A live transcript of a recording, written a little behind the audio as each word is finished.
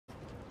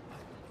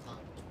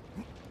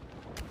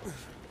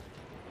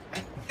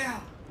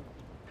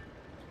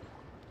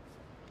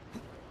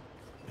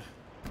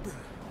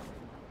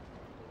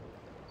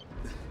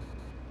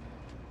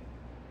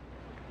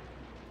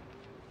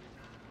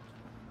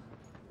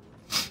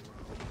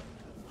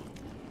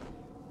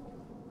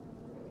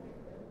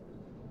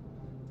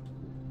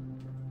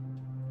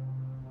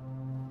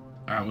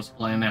Alright, what's the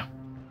plan now?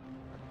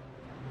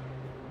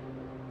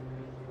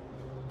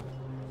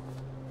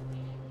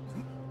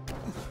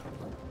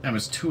 That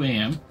was 2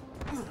 a.m.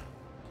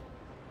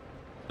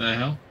 The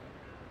hell?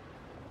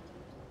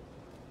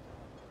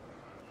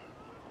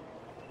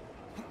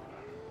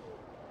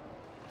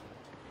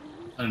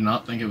 I did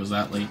not think it was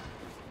that late.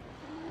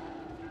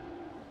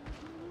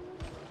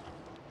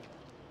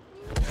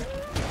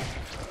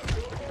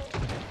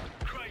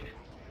 Craig,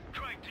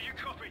 do you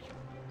copy?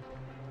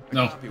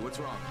 No. Copy, what's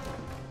wrong?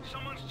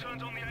 Someone's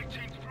turned on the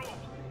 18th floor.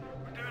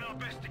 We're doing our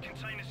best to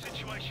contain the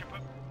situation,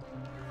 but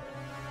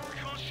we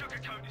can't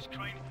sugarcoat this,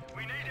 Crane.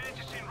 We need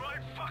answers in right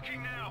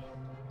fucking now.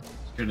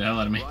 Scared the hell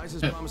out of me. Rise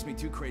has promised me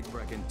 2 crates,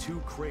 Brecken. 2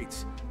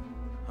 crates.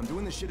 I'm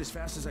doing this shit as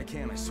fast as I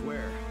can, I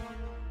swear.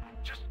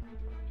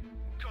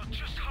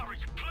 Just hurry,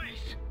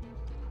 please.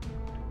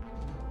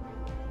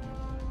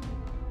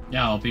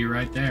 Yeah, I'll be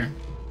right there.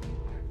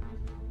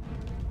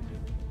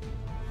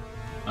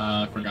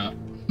 I forgot.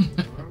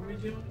 What were we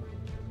doing?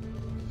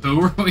 Who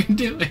were we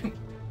doing?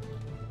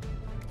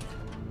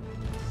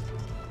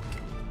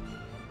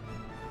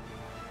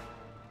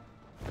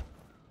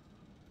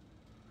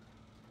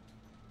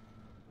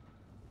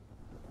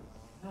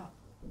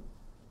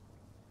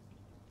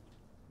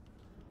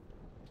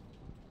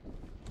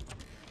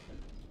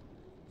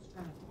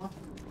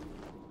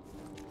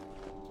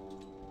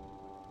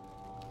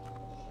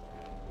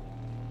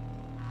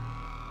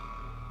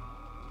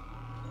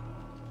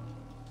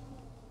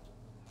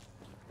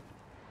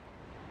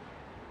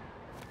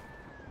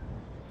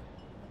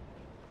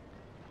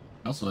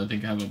 Also, I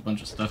think I have a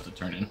bunch of stuff to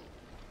turn in.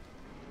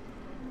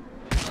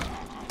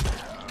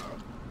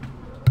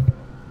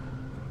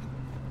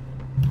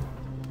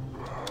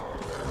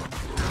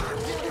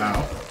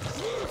 Ow.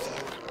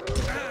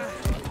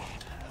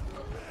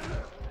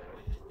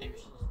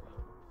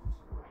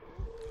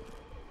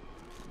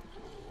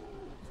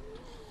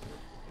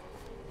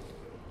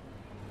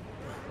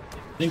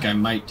 I think I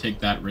might take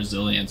that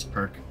resilience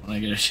perk when I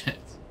get a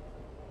chance.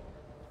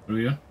 What are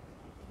we doing?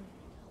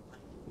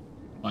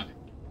 What?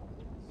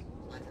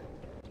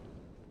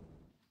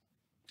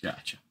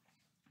 Gotcha.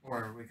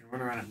 Or we can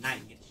run around at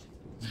night and get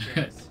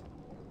shit.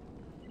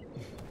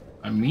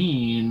 I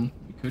mean,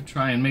 we could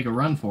try and make a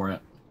run for it.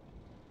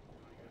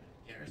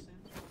 Garrison?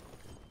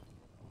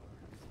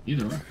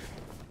 Either way.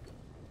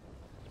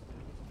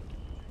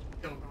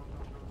 Go, go, go,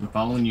 I'm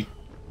following you.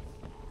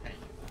 Hey,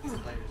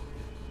 players.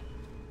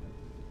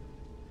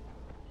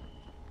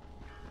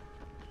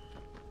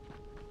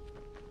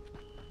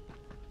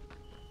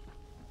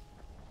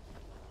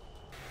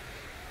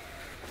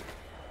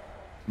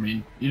 I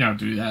mean, you don't have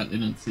to do that. They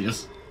didn't see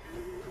us.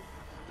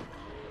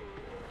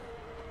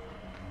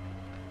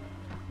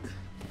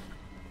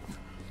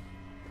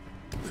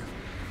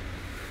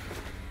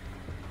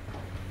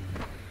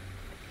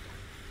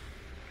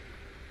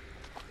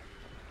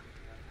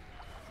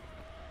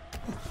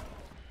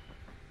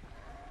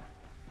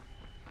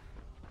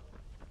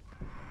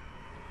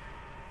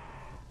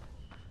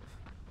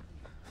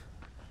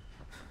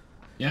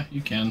 Yeah,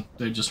 you can.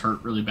 They just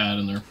hurt really bad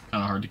and they're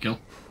kind of hard to kill.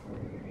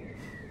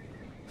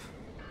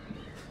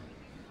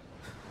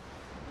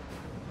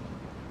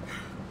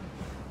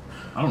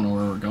 I don't know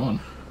where we're going,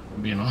 if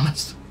I'm being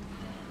honest.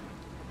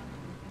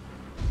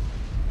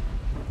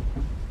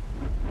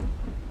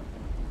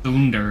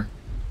 Thunder.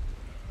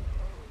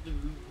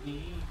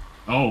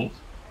 Oh.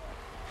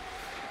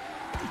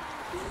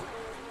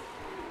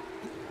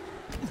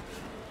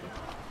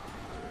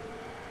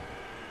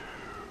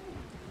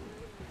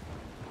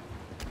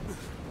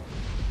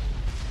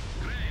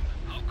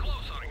 How close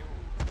are you?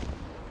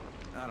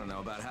 I don't know,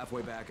 about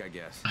halfway back, I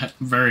guess.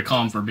 Very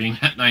calm for being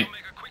at night. We'll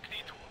make a quick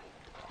detour.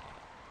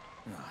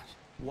 God,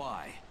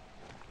 why?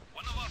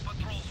 One of our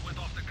patrols went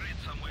off the grid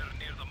somewhere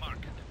near the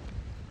market.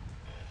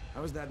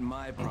 How is that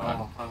my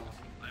problem? Oh,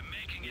 I'm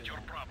making it your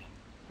problem.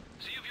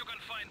 See if you can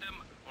find them,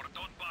 or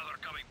don't bother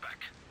coming back.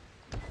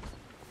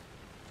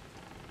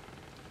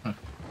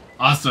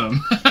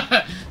 Awesome.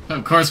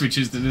 Of course we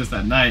choose to do this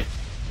at night.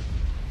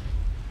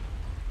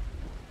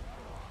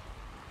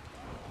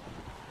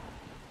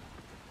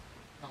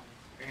 oh,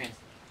 experience.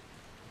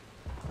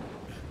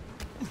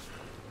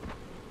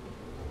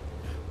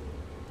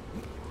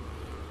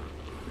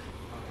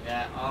 Oh,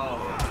 yeah,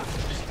 oh.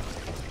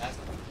 That's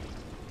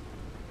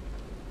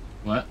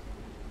What?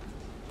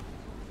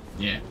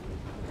 Yeah.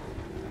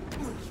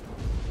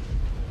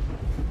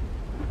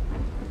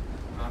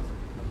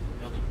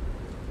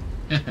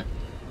 building.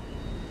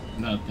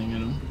 Nothing in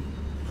them.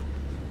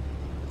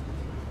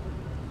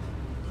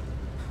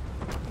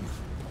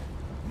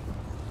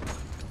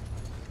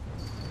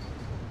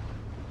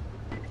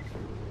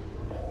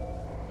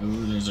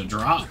 Ooh, there's a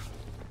drop.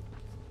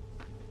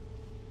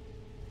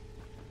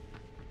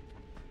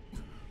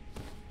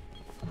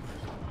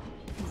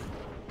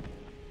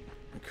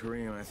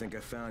 Kareem, I think I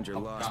found your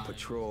Oh, lost God.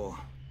 patrol.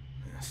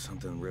 Yeah,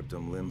 something ripped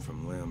them limb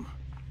from limb.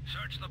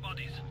 Search the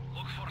bodies.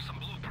 Look for some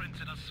blueprints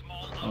in a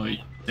small Oh,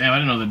 envelope. damn, I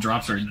didn't know the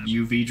drops are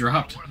UV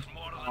dropped. Worth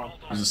more than all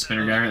those There's a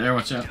spinner guy right there,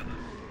 watch out.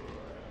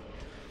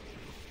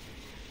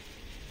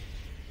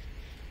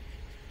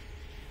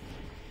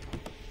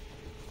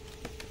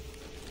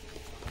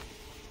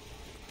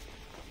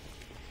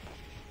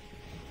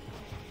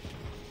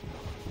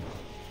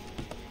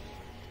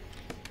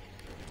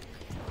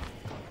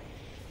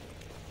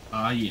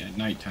 Ah, yeah,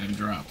 nighttime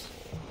drops.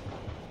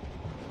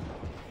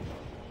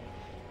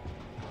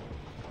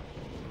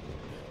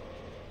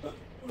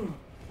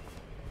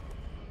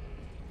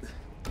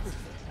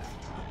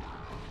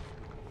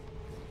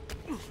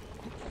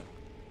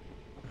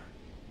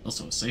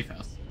 Also a safe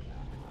house.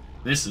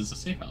 This is a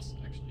safe house,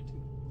 actually,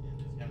 too.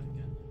 Yeah,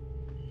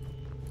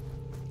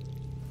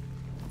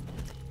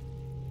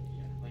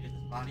 look at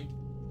this body.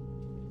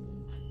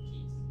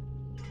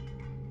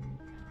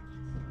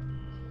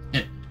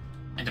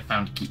 And I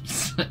found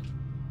keys. Did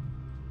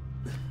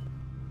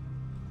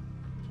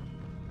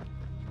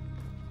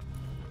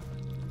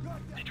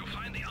you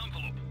find the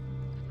envelope?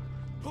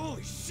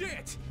 Holy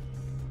shit!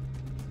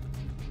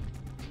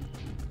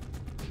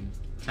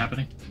 What's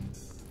happening?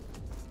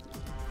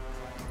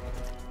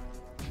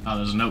 Oh,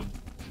 there's a note.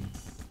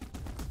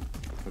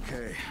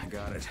 Okay, I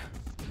got it.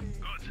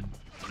 Good.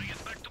 Bring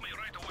it back to me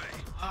right away.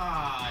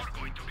 Ah,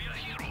 You're going to be a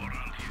hero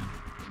around here.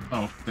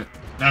 Oh,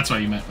 that's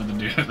what you meant with the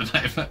dude with the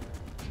knife.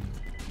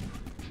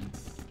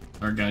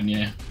 Or gun,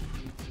 yeah.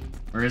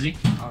 Where is he?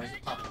 oh, he's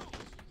popping.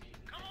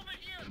 Come over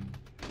here.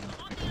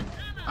 I'm on the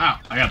antenna. Wow,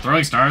 I got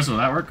throwing stars. Will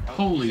that work?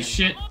 Holy yeah.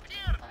 shit. Come up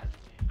here.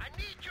 I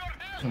need your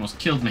help. Almost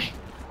killed me.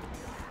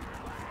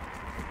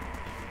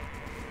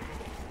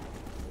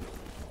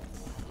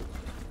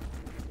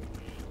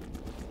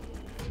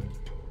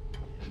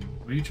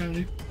 What are you trying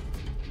to do?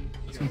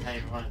 He's gonna tell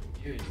you what to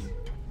do is.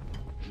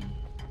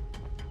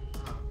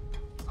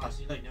 Oh,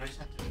 see, look, now he's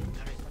have to leave.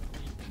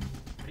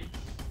 Ready?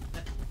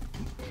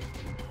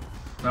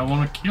 I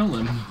want to kill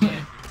him.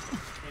 Yeah.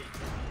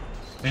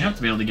 They have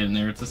to be able to get in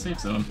there. It's a safe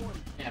zone.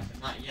 Yeah,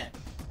 but not yet.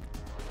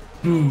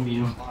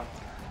 Ooh.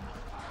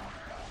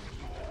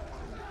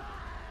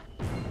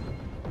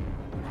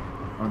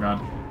 Oh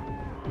god.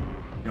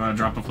 You want to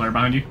drop a flare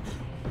behind you?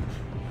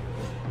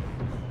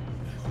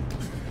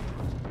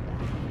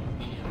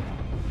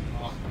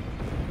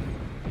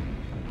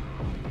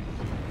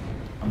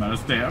 I'm about to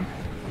stab.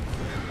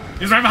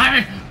 He's right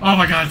behind me! Oh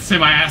my god, save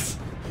my ass!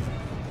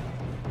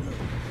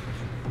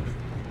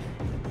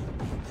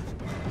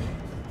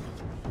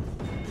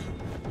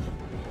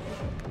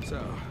 So,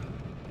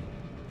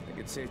 I think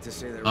it's safe to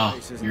say that Oh,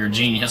 Rice isn't you're a the most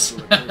genius.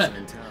 popular person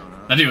in town,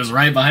 huh? That dude was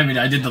right behind me.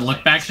 I did the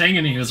look back thing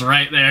and he was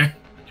right there.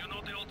 You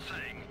know the old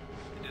saying.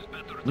 It is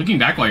better to Looking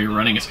back while you're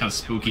running is kind of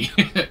spooky.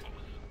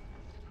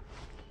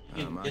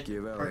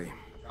 Machiavelli.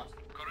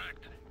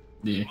 correct.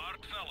 Yeah.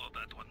 Smart fellow,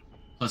 that one.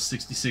 Plus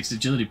 66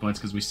 agility points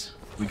because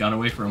we got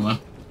away from him.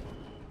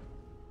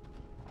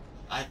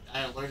 I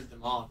alerted them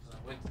all because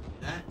I went to do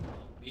that and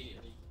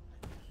immediately.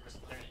 First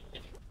alert,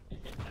 it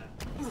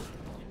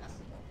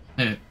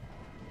hit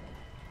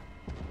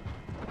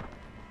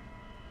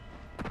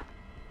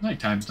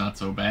Nighttime's not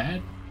so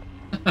bad.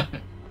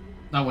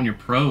 Not when you're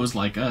pros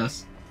like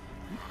us.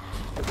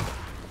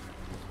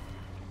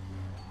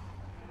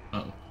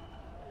 Uh-oh.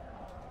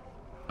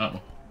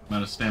 Uh-oh. I'm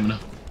out of stamina.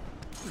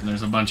 And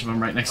there's a bunch of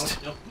them right next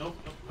to... Nope.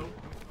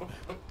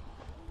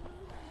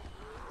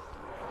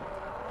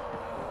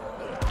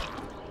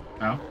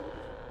 Ow.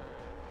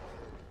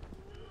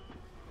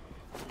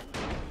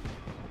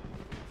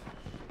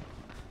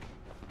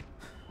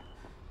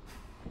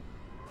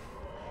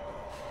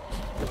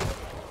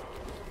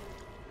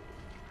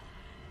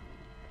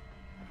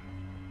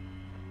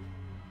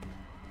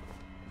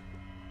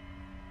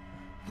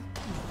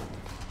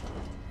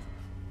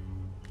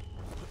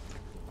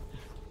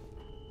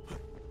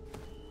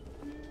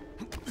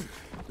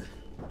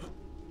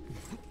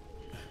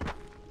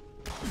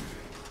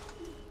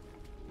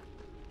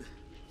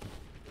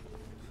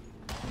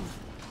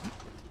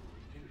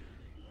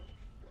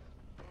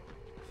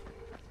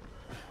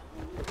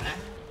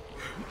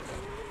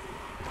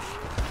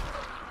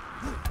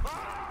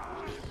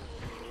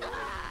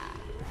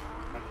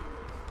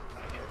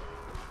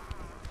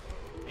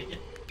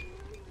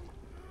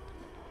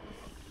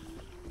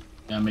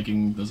 Yeah,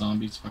 making the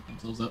zombies fuck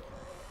themselves up.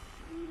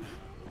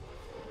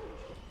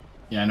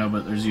 Yeah, I know,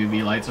 but there's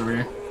UV lights over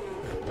here.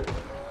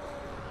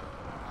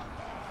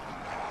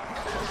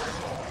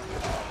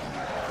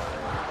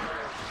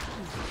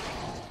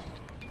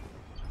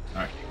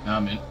 Alright, now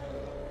I'm in.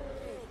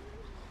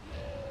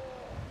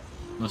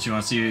 Unless you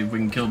want to see if we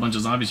can kill a bunch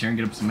of zombies here and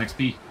get up some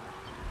XP.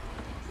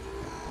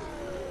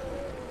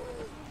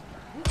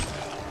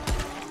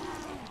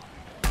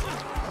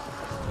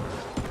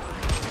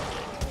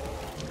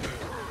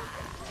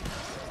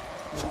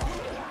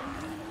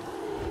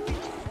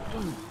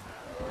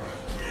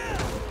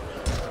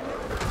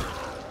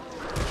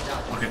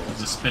 Okay,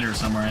 there's a spitter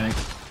somewhere, I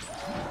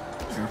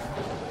think.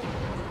 Careful.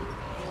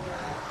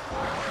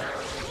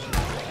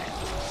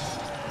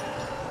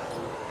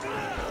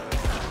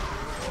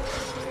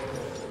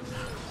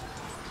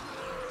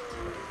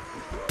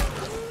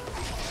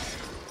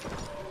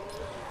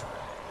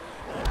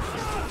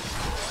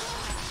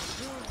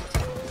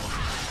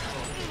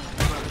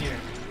 Here.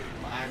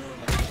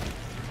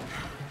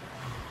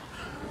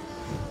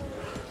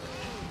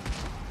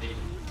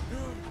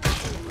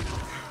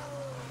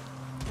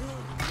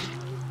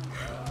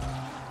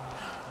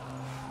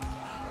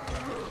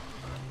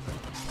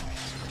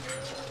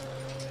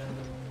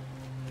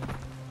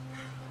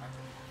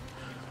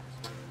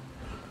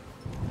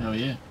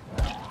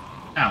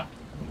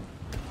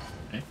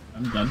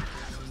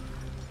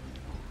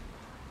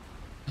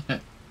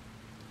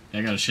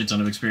 I got a shit ton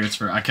of experience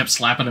for. I kept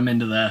slapping him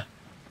into the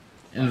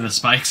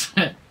spikes.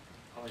 Oh, wait,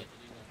 did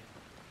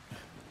you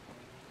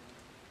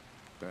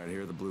Alright,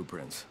 here are the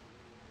blueprints.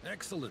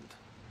 Excellent.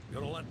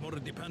 You're a lot more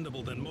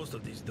dependable than most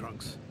of these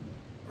drunks.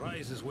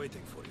 Rise is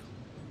waiting for you.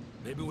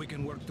 Maybe we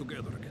can work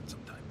together again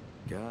sometime.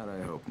 God,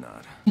 I hope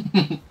not.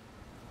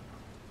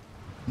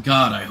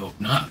 God, I hope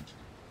not.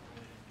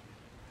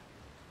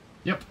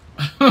 Yep.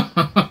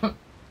 I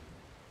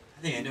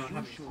think I know what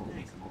happens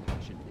next.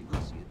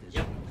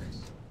 Yep.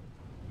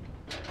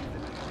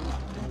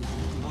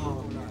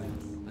 Oh,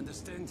 nice.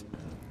 Understand?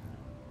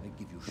 I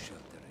give you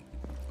shelter, I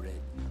give you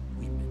bread,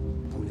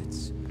 women,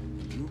 bullets,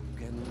 and you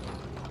can...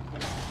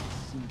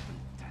 Simple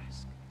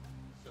task.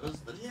 Shows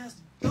that he has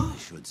I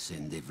guns. should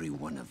send every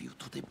one of you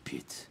to the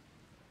pit.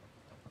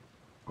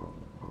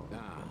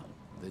 Ah,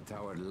 the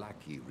tower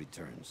lackey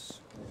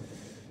returns.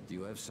 Do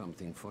you have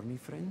something for me,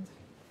 friend?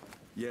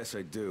 Yes,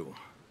 I do.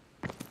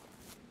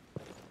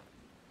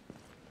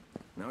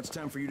 Now it's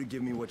time for you to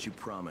give me what you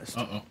promised.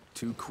 Uh-oh.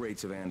 2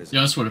 crates of Anderson.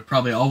 Yeah, this would have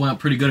probably all went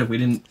pretty good if we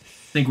didn't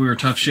think we were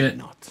tough shit.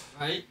 Not.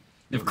 Right?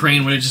 If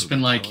Crane would have just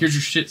been like, here's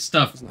your shit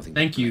stuff. There's nothing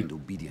Thank but you. blind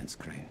obedience,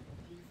 Crane.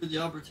 For the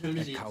A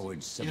opportunity.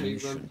 coward's to, you know,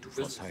 submission run to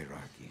false business.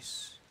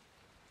 hierarchies.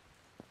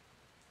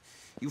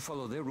 You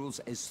follow their rules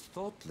as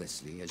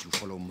thoughtlessly as you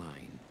follow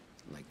mine.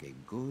 Like a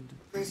good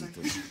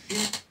little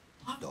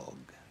dog.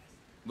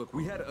 Look,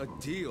 we had a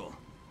deal.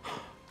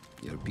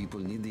 Your people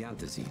need the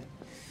antizine.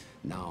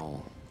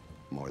 Now,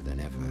 more than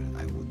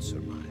ever, I would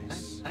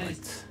surmise. Nice.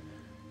 But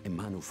a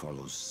man who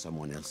follows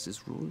someone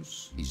else's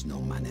rules is no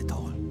man at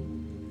all.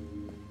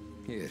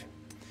 Here,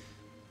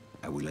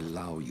 I will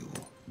allow you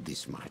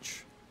this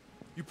much.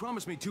 You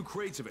promised me 2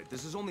 crates of it.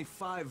 This is only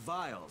 5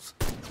 vials.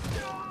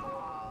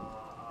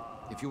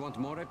 If you want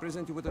more, I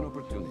present you with an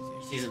opportunity.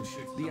 See them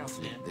shoot The someone,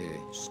 athlete, yeah.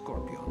 the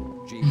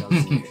Scorpion, Jade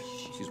Alcine.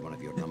 She's one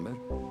of your number.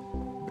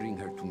 Bring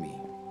her to me.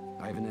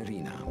 I have an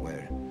arena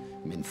where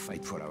men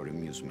fight for our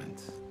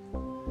amusement.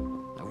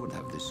 I would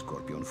have the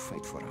Scorpion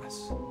fight for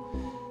us.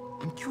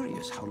 I'm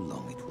curious how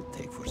long it will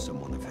take for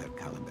someone of her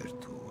caliber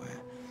to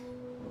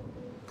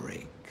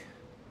break.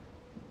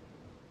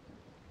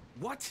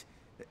 What?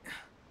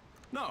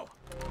 No.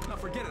 No,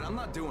 forget it. I'm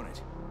not doing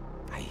it.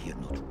 I hear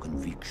no true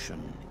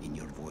conviction in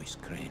your voice,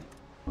 Crane.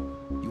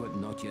 You have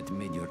not yet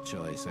made your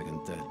choice, I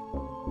can tell.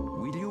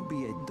 Will you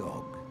be a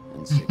dog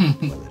and save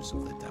the dwellers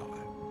of the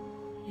tower?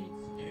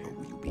 Or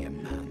will you be a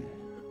man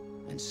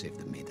and save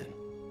the maiden?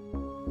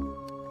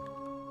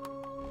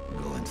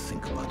 Go and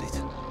think about it.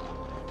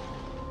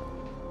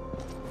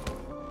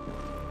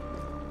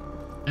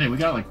 Hey, we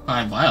got like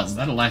 5 vials.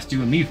 That'll last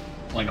you and me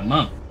for like a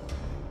month.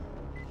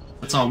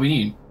 That's all we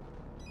need.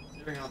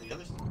 Considering all the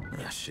other stuff.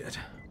 Ah, shit.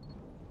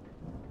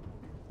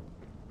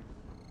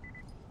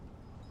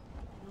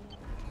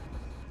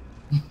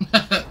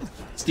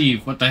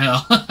 Steve, what the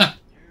hell? Your employer,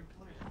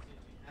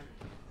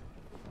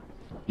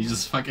 You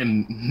just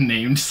fucking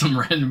named some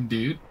random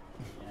dude.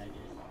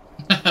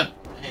 yeah, I did.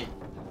 Hey,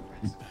 no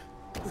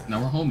friends.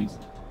 Now we're homies.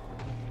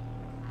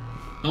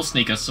 He'll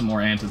sneak us some more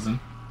antizin.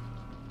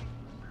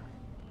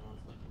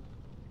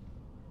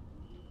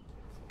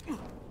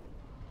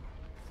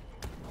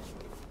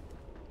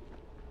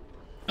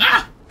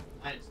 Ah!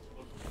 I just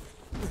told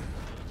you.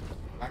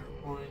 Cracker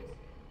points.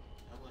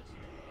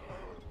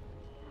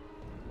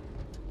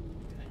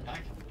 That guy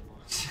coming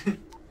along.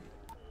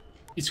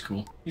 He's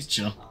cool. He's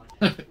chill.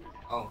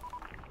 Oh.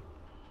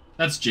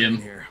 That's In Jim.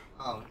 here.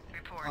 Oh.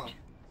 Report. Oh.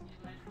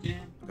 Jim.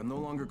 Look, I'm no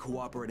longer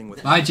cooperating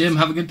with Bye, Jim.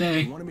 Have a good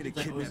He day. wanted me to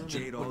That was kidnap in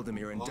Jade the-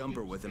 Aldemir and dump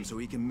her with him so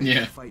he can make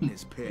Yeah. a fight in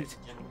his pit.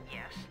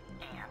 Yes,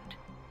 and?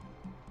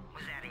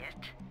 Was that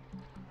it?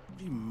 What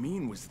do you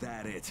mean, was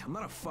that it? I'm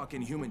not a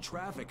fucking human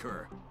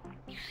trafficker.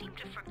 You seem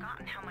to have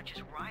forgotten how much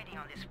is riding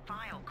on this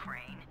file,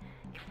 Crane.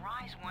 If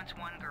Rise wants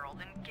one girl,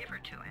 then give her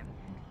to him.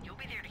 You'll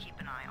be there to keep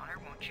an eye on her,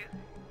 won't you?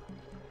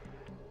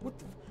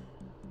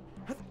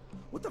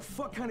 What the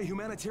fuck kind of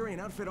humanitarian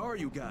outfit are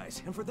you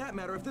guys? And for that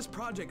matter, if this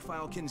project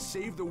file can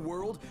save the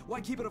world,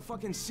 why keep it a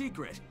fucking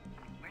secret?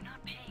 We're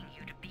not paying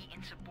you to be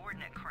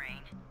insubordinate,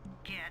 Crane.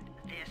 Get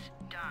this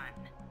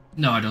done.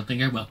 No, I don't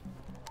think I will.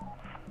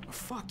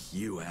 Fuck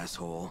you,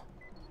 asshole.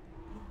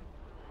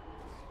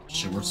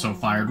 Shit, we're so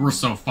fired. We're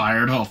so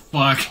fired. Oh,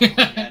 fuck. Yeah,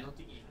 I don't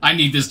think he. I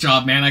need this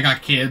job, man. I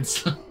got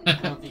kids. I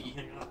don't think he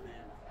hit it up, man.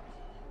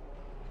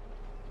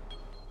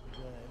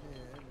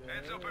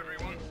 Heads up,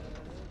 everyone.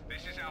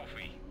 This is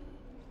Alfie.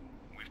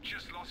 We've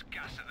just lost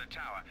gas at the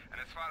tower,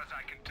 and as far as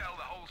I can tell,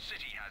 the whole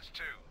city has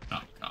too.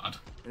 Oh, God.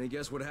 Any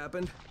guess what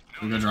happened?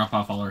 We go drop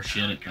off all our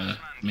shit at the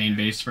main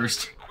base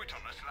first. Quit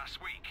on us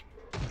last week.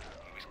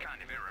 He was kind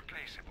of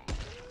irreplaceable.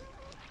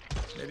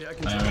 Maybe I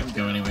can I have to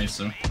go anyway,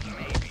 so.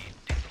 Maybe,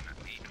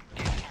 definitely,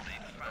 get on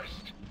it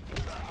fast.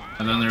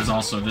 And then there's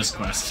also this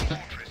quest.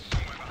 Fortress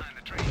somewhere behind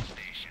the train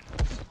station.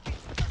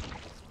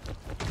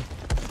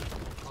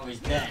 Oh, he's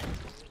dead.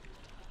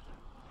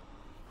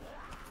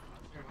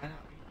 Sure, why not?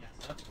 Yeah,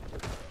 stuff.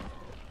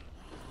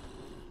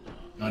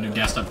 You want to do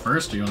gassed up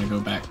first, or you want to go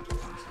back?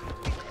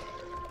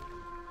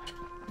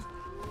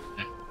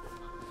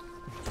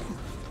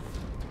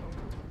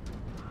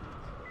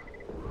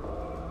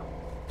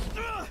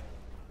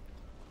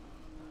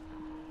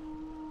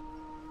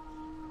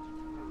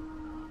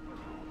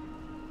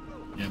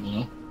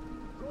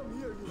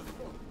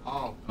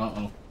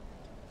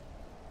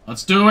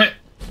 Let's do it.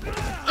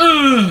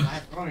 I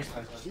have throwing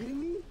stars.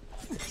 You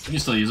can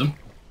still use them.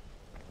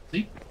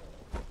 See?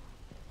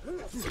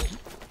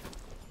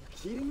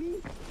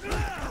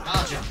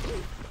 Gotcha.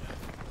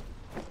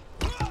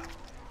 I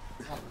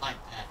don't like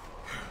that.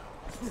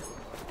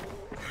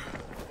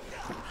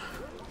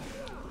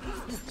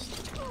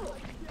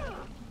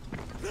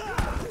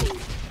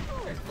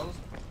 Very close.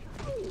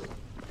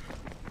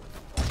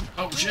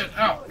 Oh shit!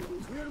 Ow!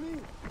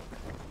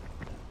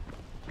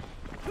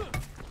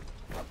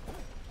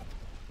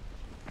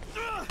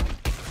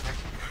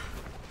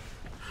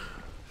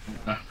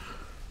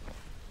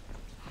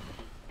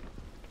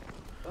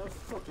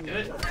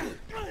 Good.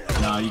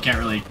 No, you can't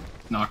really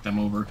knock them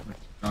over.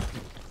 Drop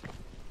them.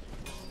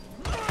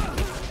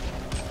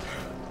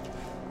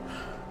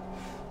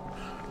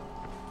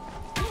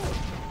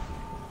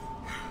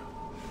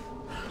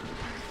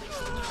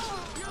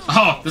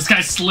 Oh, this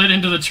guy slid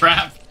into the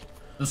trap.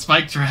 The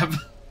spike trap.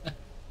 Nice,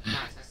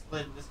 I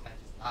slid and this guy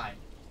just died.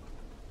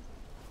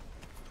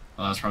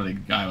 Oh, that's probably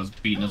the guy who was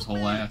beating his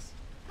whole ass.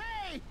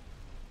 Hey!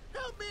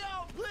 Help me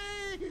out,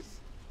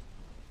 please!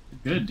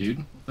 Good, dude.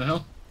 What the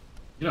hell?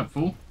 Get up,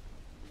 fool.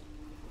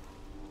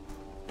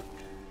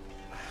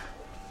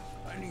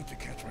 I need to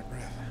catch my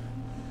breath.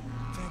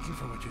 Thank you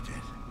for what you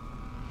did.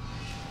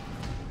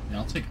 Yeah,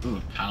 I'll take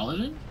a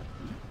paladin.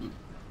 Ooh.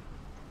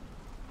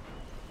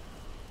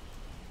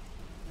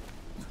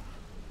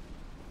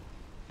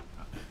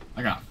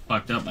 I got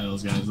fucked up by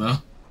those guys though.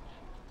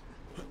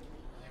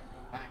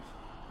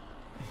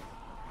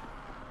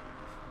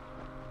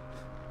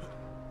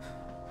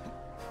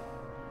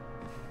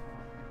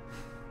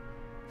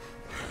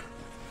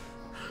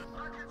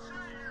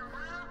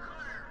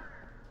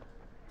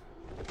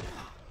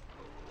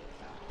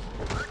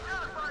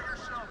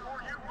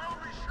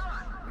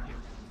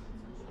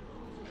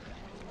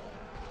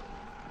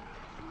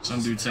 Some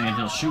dude saying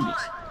he'll shoot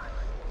us.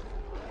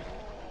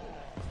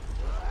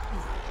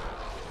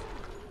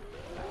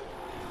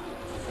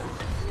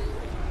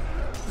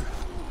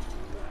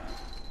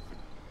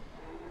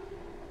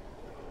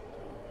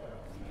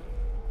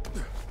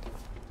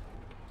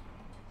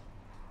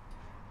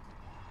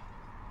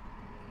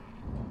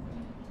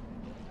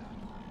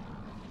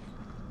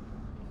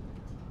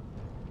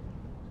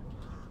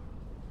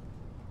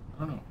 I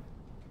don't know.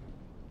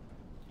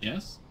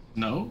 Yes?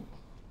 No?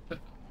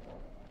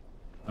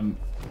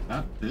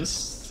 Not this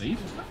safe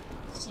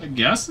house? I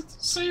guess it's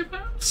a safe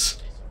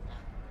house.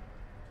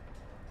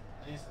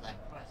 At least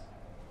that quest.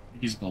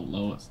 He's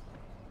below us.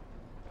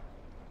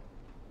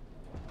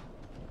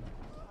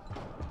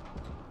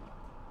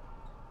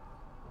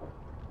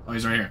 Oh,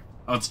 he's right here.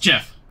 Oh, it's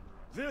Jeff.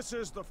 This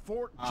is the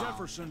Fort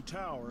Jefferson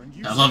Tower, and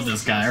you I love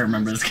this guy. I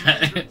remember this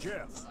guy.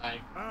 Jeff.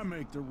 Like, I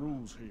make the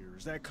rules here.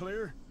 Is that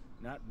clear?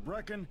 Not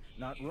Brecken,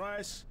 not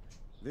Rice.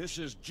 This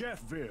is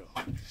Jeffville.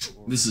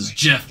 This is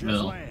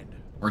Jeffville. Jeffland.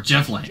 Or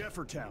Jeffland.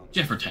 Jeffertown.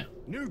 Jeffertown.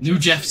 New New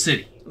Jeff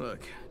City.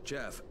 Look,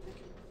 Jeff,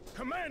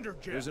 Commander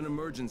Jeff. there's an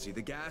emergency.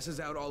 The gas is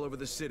out all over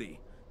the city.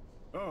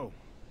 Oh,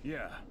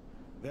 yeah.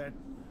 That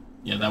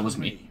Yeah, that was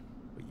me.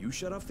 But you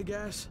shut off the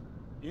gas?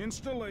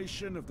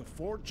 installation of the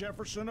Fort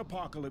Jefferson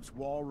Apocalypse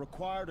Wall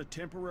required a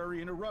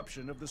temporary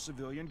interruption of the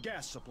civilian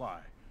gas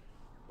supply.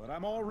 But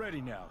I'm all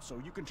ready now,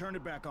 so you can turn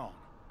it back on.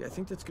 Yeah, I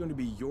think that's going to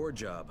be your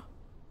job.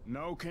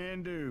 No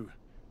can do.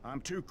 I'm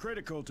too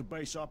critical to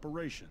base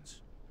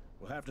operations.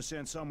 We'll have to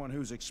send someone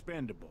who's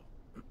expendable.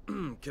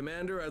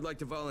 Commander, I'd like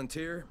to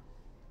volunteer.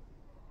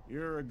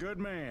 You're a good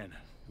man,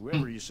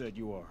 whoever you said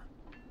you are.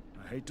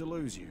 I hate to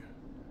lose you.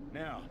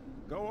 Now,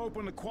 go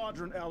open the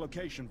quadrant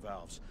allocation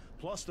valves,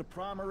 plus the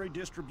primary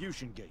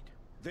distribution gate.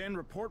 Then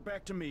report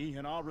back to me,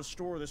 and I'll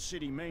restore the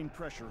city main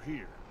pressure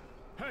here.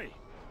 Hey!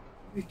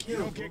 You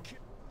don't get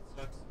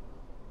sucks.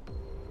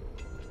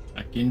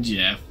 Fucking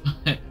Jeff.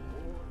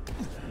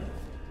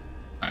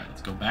 Alright,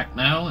 let's go back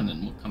now, and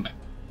then we'll come back.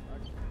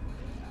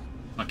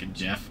 Fucking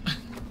Jeff.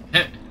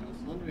 I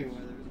was wondering why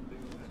there was a big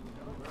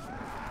old...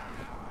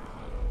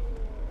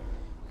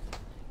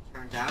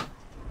 Turns out,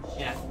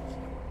 Jeff.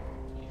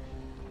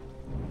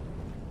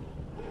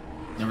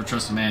 Never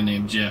trust a man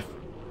named Jeff.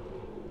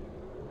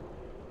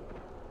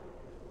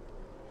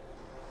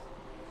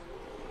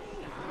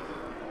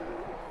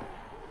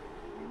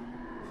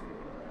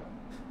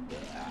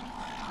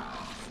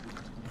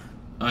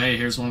 Oh, hey,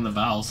 here's one of the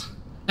valves.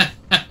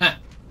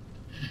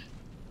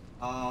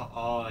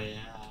 Oh yeah.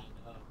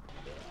 I know.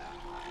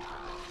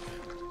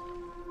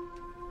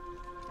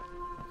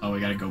 Oh, we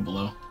gotta go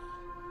below.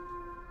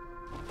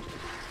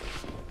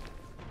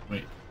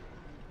 Wait.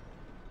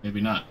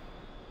 Maybe not.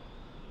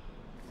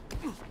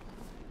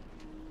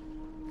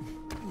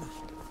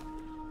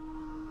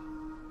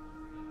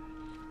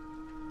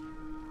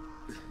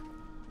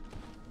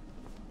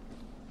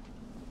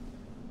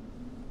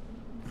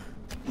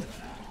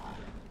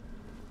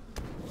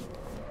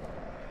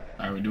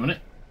 Are we doing it?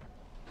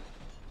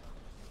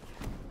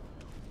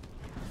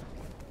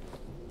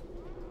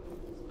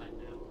 Let's find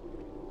out.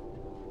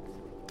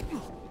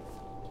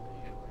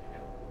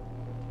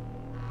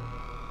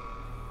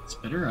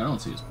 Spitter? I don't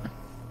see a spitter.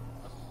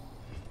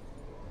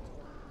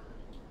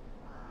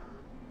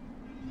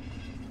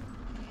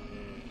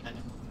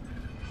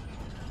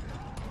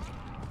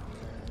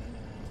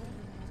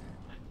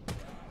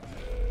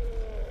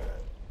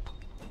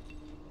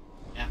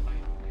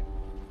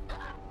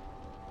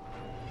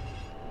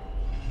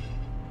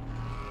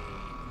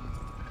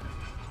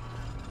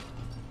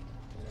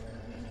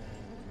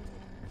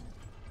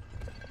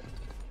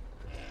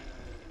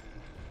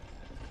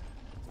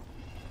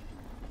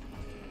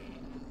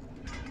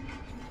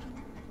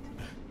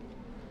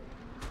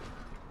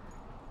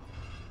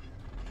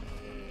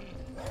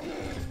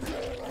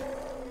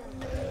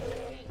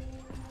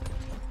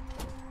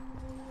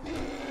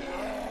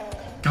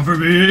 Cover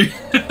me!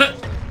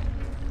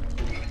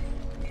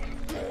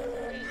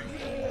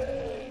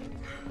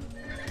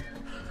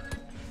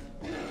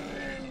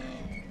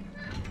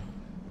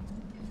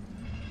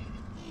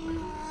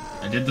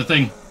 I did the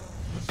thing.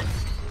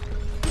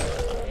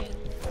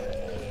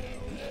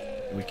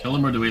 Do we kill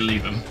him or do we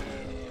leave him?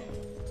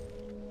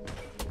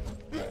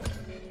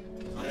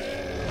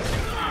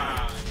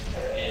 I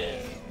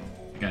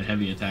got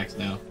heavy attacks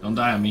now. Don't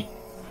die on me.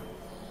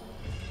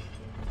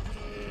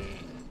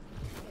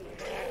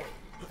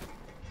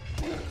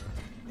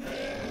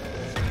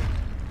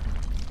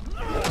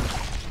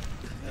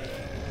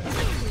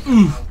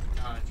 Ooh. God,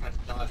 I tried to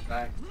dodge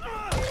back.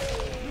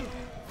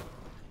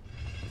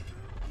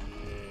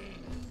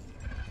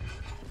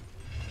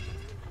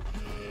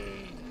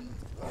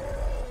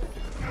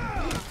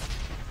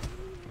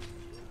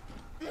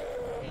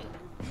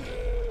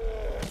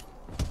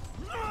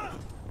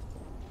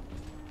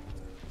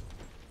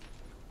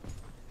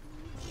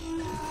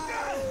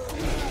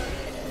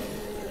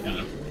 Got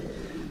him.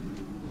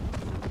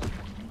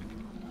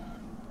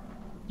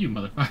 You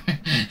motherfucker.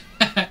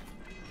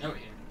 Over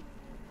here.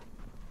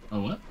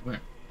 Oh, what? Where?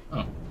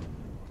 Oh.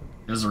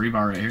 There's a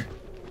rebar right here.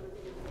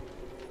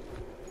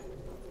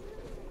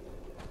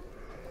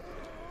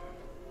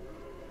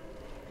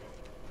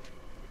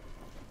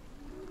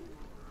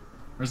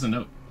 Where's the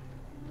note?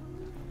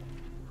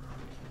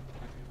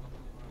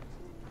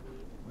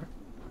 Where?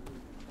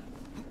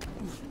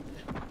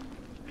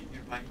 Right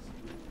here by his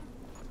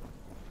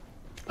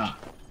Ah.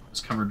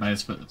 It's covered by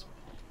his foot. That's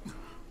Here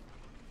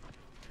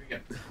we go.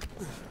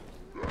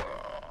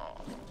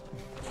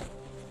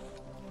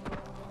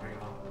 There you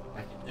go.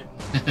 Back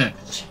in there.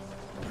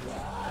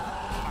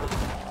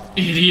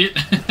 Idiot.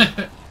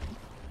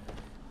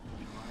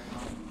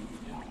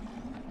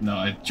 No,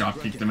 I drop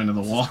kicked him into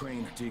the This is wall.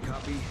 Crane. Do you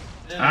copy?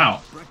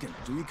 Ow. Brecken,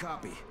 do you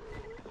copy?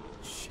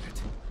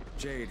 Shit.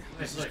 Jade,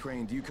 this is look.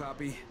 Crane. Do you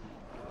copy?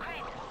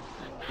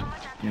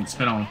 You can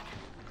spit on him.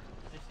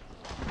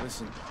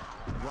 Listen,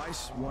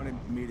 Rice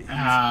wanted me to...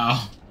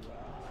 Ow.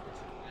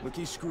 Look,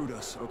 he screwed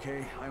us,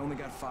 okay? I only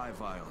got 5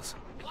 vials.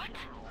 What?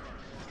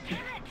 Damn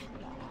it!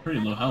 Pretty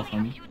low health,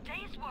 homie. Few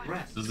days worth.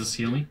 Rest. Does this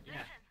heal me?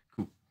 Yeah.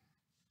 Cool.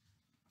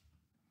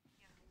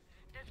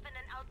 There's been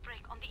an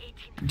outbreak on the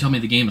 18th. You tell me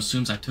the game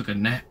assumes I took a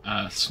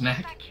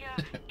snack? Back here,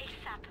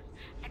 ASAP.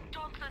 And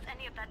don't lose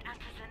any of that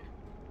antizin.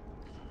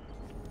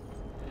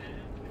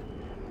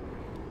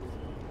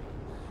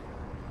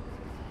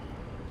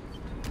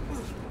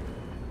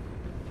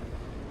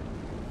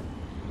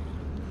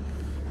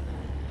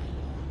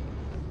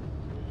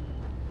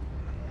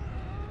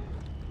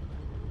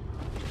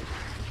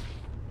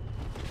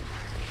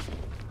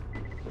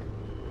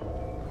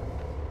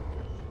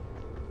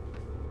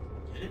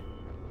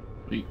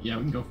 Get it? Yeah,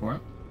 we can go for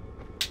it.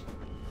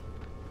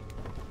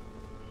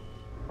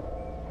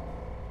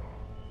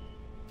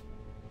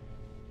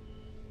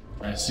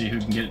 Try to see who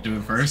can get it to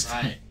it first.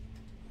 Right.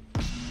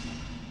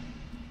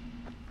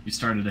 You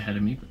started ahead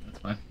of me, but that's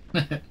fine.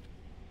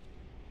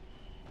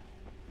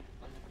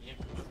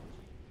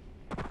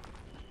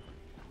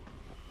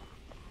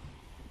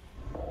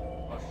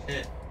 Oh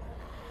shit.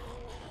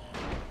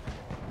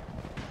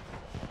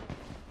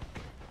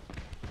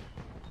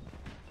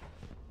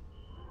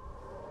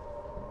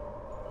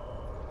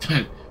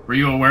 Were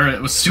you aware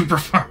it was super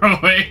far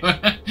away? Oh.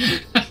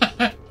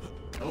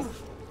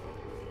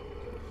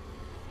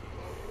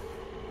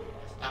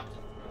 Stop to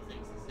throw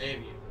things to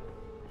save you.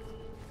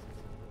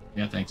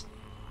 Yeah, thanks.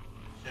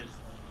 Should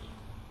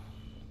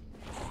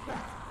have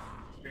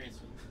experience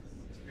with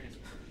experience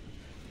with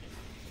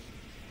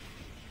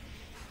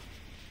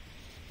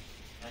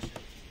I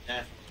should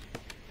definitely.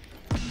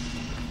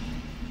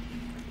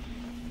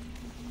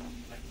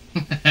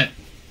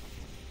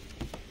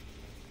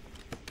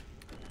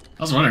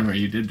 I was wondering where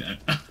you did that.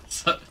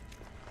 So, I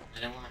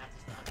didn't want to have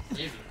to stop to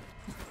save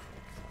you.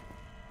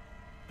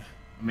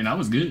 I mean, I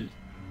was good.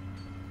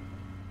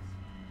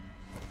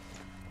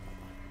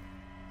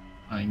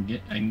 I can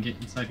get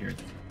inside here.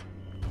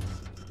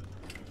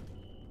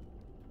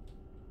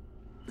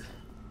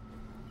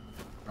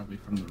 Probably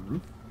from the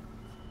roof.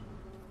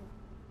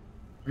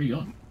 Where are you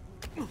going?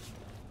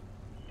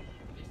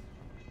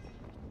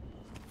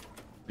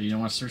 But you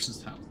don't want to search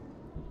this house.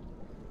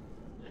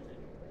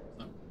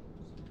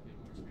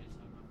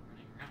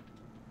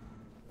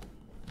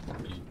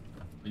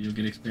 But you'll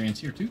get experience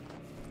here too.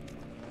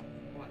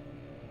 What?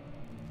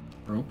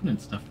 For opening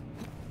stuff.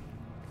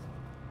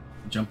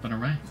 Jumping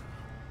around.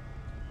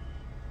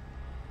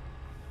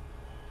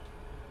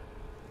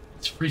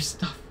 It's free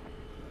stuff.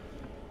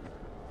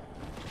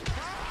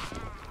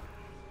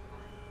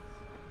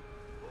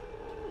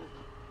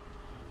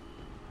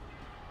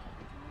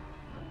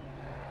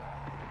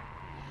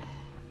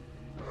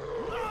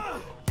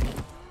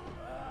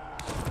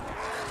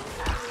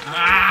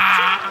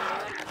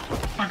 Ah!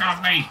 Fuck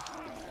off me!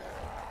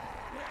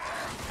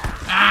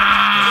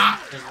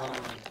 Ah! There's one of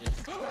them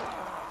too.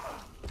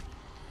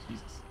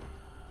 Jesus.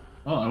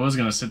 Well, I was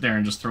gonna sit there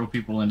and just throw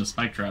people into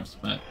spike traps,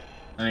 but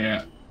I think I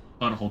got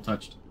butthole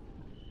touched.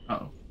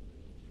 Uh-oh.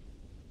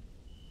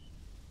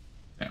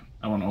 Damn.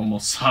 That one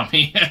almost saw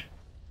me.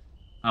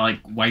 I like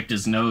wiped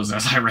his nose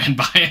as I ran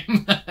by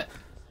him.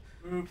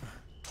 Oop.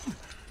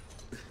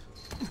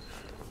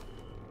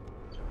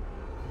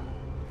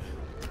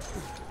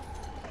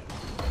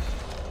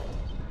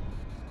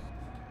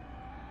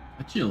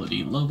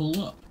 Agility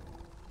level up.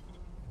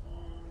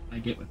 What can I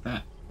get with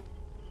that?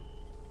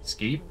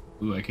 Escape?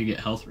 Ooh, I could get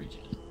health regen.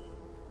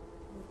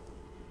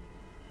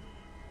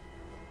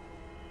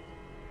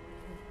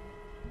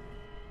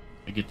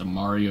 I get the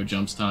Mario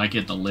jump stun. I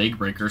get the leg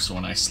breaker, so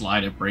when I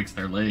slide, it breaks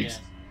their legs.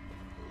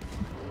 Yeah.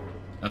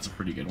 That's a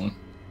pretty good one.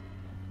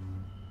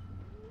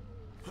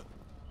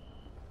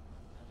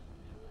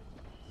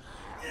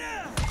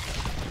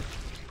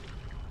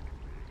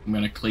 I'm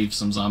gonna cleave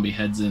some zombie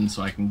heads in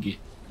so I can get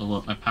level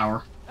up my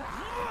power.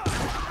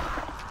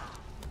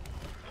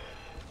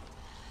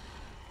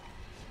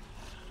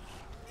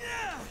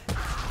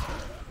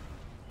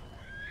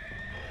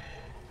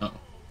 Uh-oh.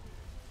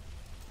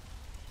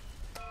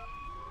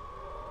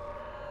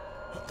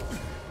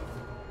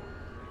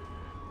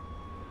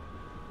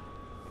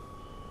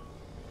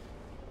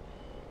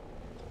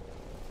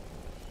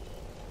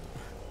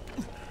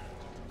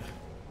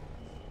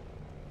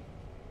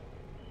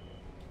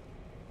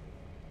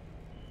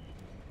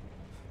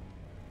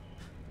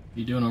 What are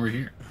you doing over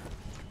here?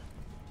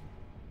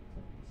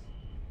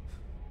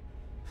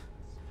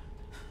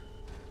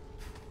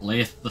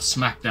 Layeth the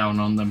smackdown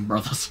on them,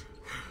 brothers.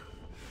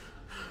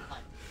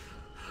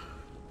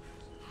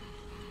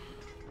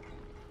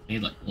 I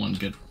need like one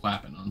good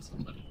weapon on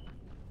somebody.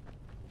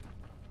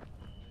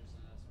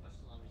 There's special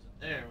zombies up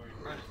there where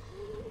you're running.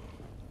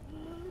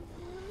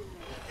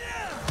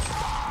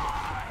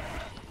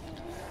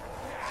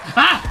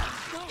 Ah!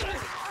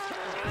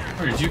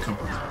 Where did you come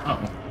from?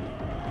 Uh-oh.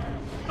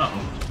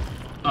 Uh-oh.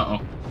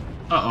 Uh-oh.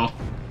 Uh-oh.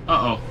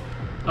 Uh-oh.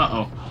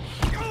 Uh-oh.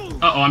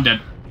 Uh-oh, I'm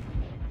dead.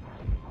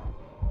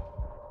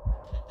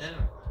 Dead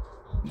or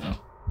No.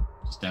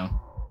 Just down.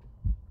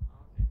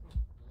 okay, cool.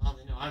 Now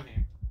they know I'm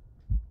here.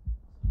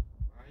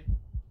 Right?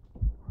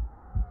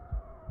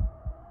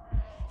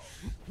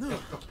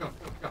 Go.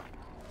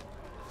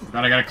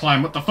 God, I gotta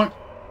climb. What the fuck?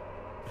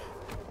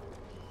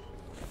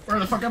 Where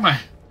the fuck am I?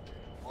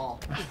 Oh.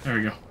 Ah, there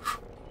we go.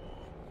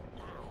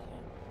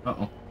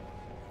 Uh-oh.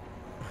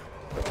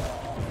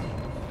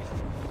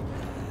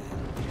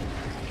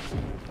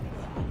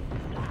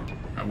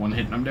 Got one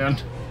hit and I'm down.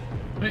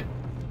 Wait.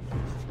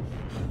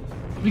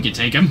 We could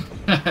take him.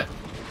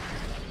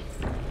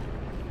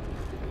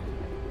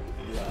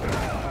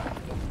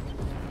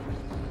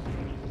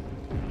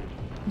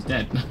 He's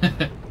dead.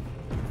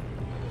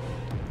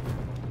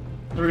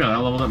 There we go, that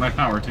leveled up my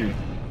power too.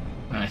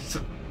 Nice.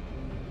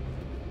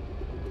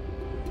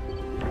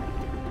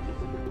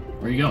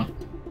 Where are you going?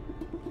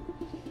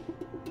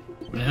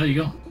 Where the hell are you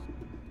going?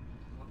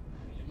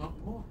 Beat him up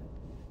more.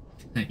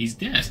 He's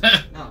dead.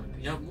 No,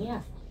 beat up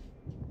more.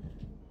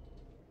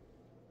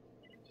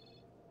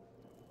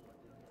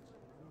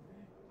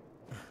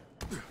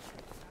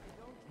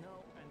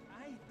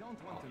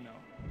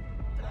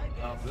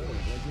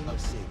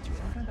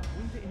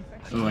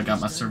 Oh, I got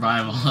my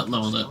survival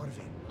leveled up.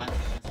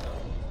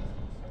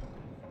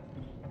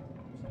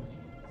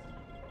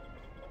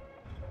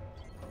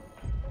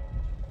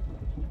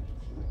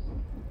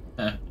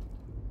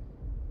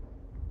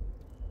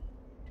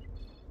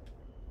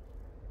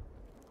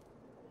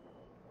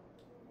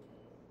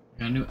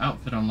 Got a new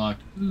outfit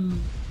unlocked. Ooh.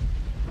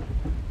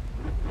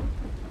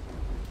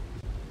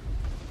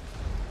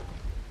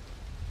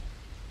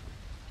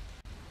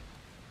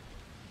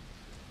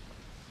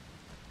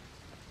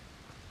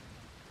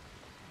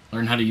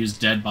 Learn how to use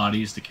dead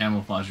bodies to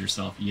camouflage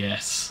yourself.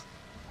 Yes.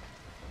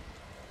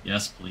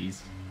 Yes,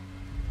 please.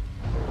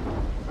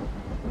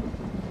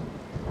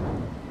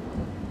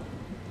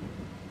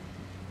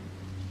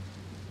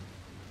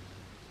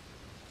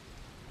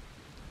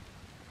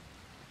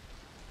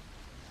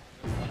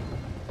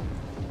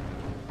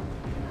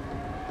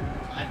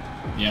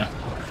 Yeah.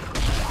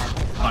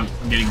 I'm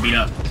getting beat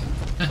up.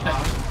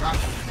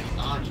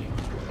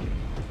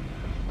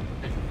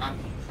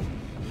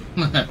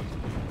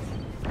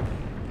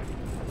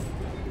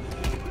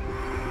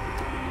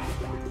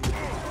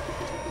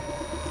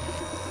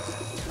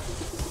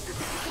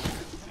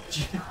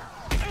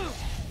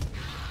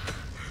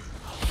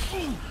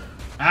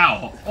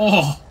 Ow!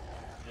 Oh!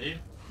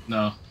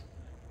 No.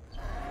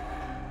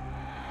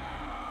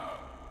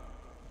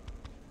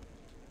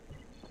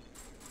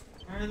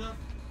 Where the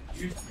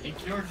you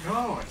think you're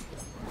going?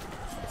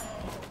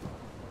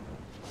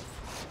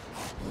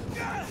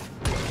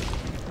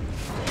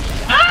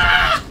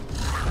 Ah!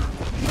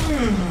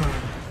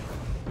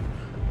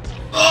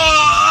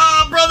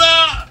 Oh,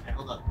 brother! Hey,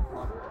 hold up.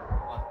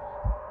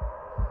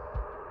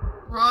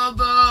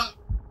 Brother!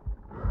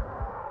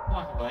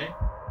 Walk away.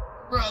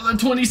 Brother,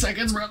 20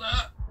 seconds,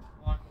 brother!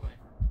 Walk away.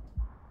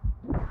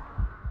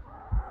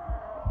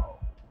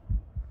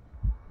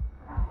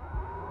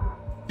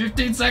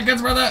 15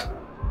 seconds, brother!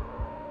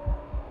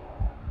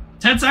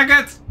 10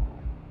 seconds!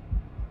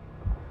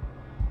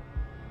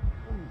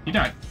 He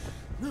died.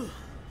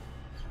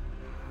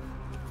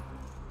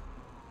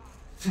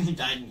 He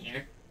died in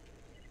here.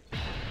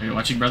 Are you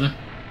watching, brother?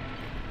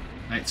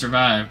 Knight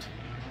survived.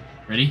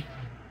 Ready?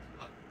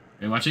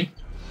 Are you watching?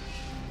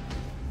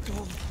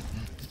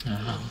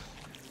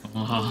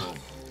 Oh,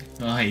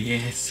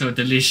 yeah, it's so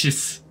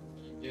delicious.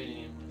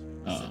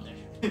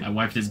 I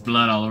wiped his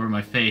blood all over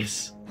my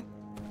face.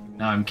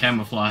 Now I'm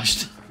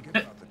camouflaged.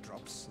 Forget about the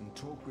drops and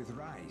talk with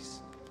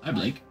Rise. Hi,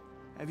 Blake.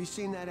 Have you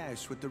seen that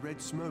house with the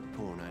red smoke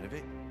pouring out of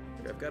it?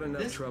 I've got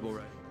enough trouble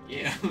right.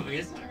 Yeah,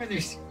 it's not really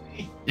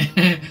screen.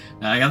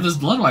 I got this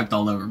blood wiped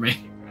all over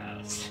me.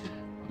 Gross.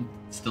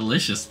 It's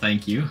delicious,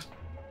 thank you.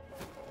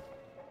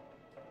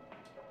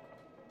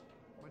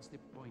 What's the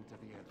point of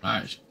the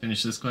Alright,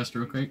 finish this quest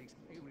real quick,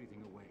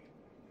 everything away?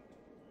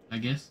 I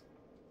guess.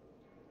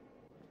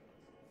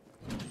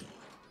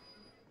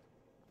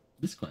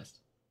 This quest.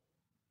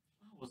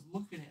 I was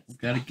looking at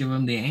Gotta give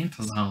him the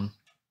antizone.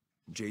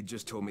 Jade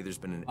just told me there's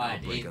been an my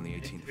outbreak on the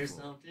David 18th or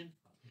floor. something.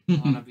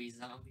 Wannabe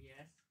zombie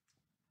ass.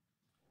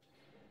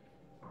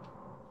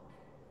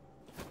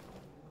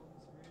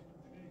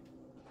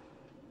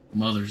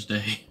 Mother's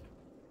Day.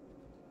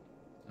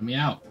 Let me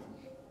out.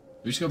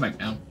 We just go back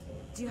down.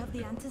 Do you have the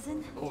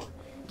antizin? Oh.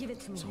 Give it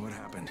to me. So what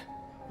happened?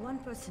 One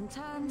person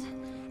turned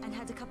and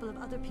had a couple of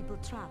other people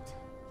trapped.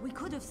 We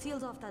could have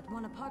sealed off that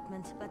one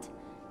apartment, but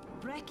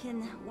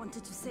Brecken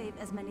wanted to save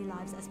as many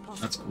lives as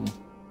possible. That's cool.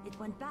 It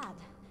went bad.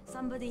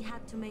 Somebody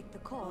had to make the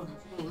call.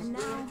 And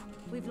now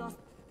we've lost...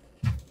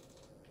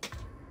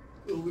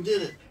 Oh, we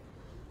did it.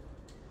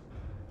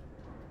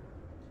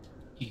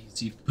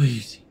 Easy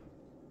peasy.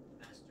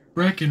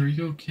 Brecken, are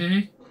you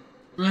okay?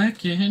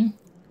 Brecken?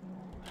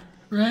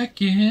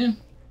 Brecken?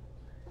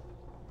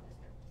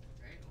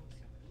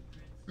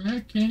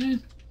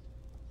 Brecken?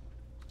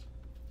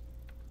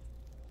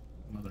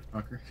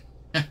 Motherfucker.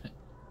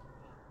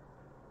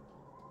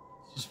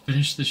 Just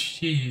finish the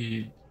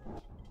shit.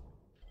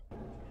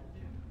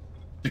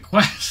 The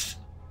quest.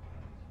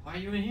 Why are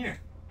you in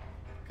here?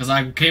 Because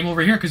I came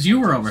over here because you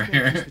were over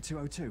here.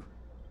 202.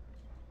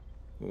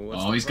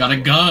 Oh, he's got a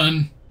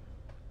gun.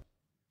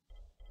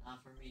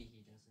 Not for me,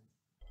 he doesn't.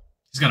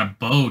 He's got a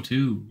bow,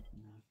 too.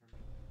 Not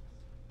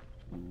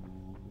for me.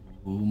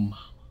 Ooh, mama.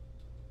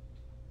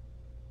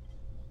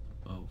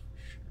 Bow for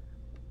sure.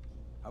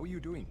 How are you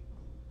doing?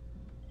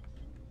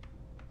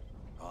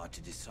 Hard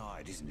to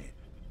decide, isn't it?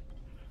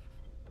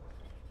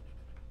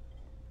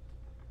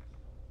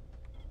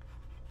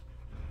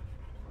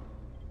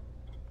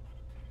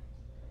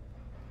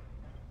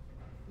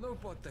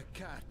 Look what the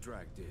cat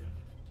dragged in.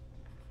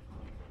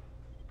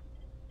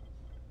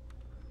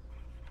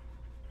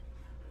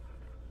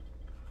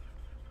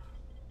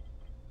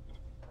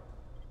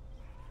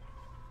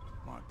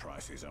 My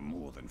prices are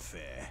more than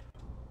fair.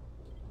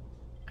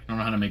 I don't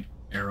know how to make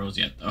arrows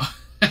yet, though.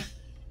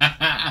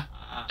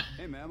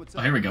 Hey man, what's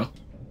Oh, here we go.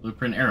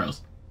 Blueprint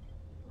arrows.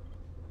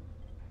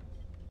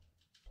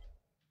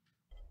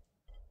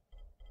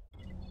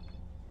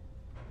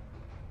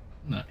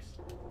 Nice.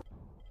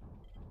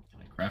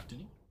 Can I craft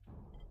any?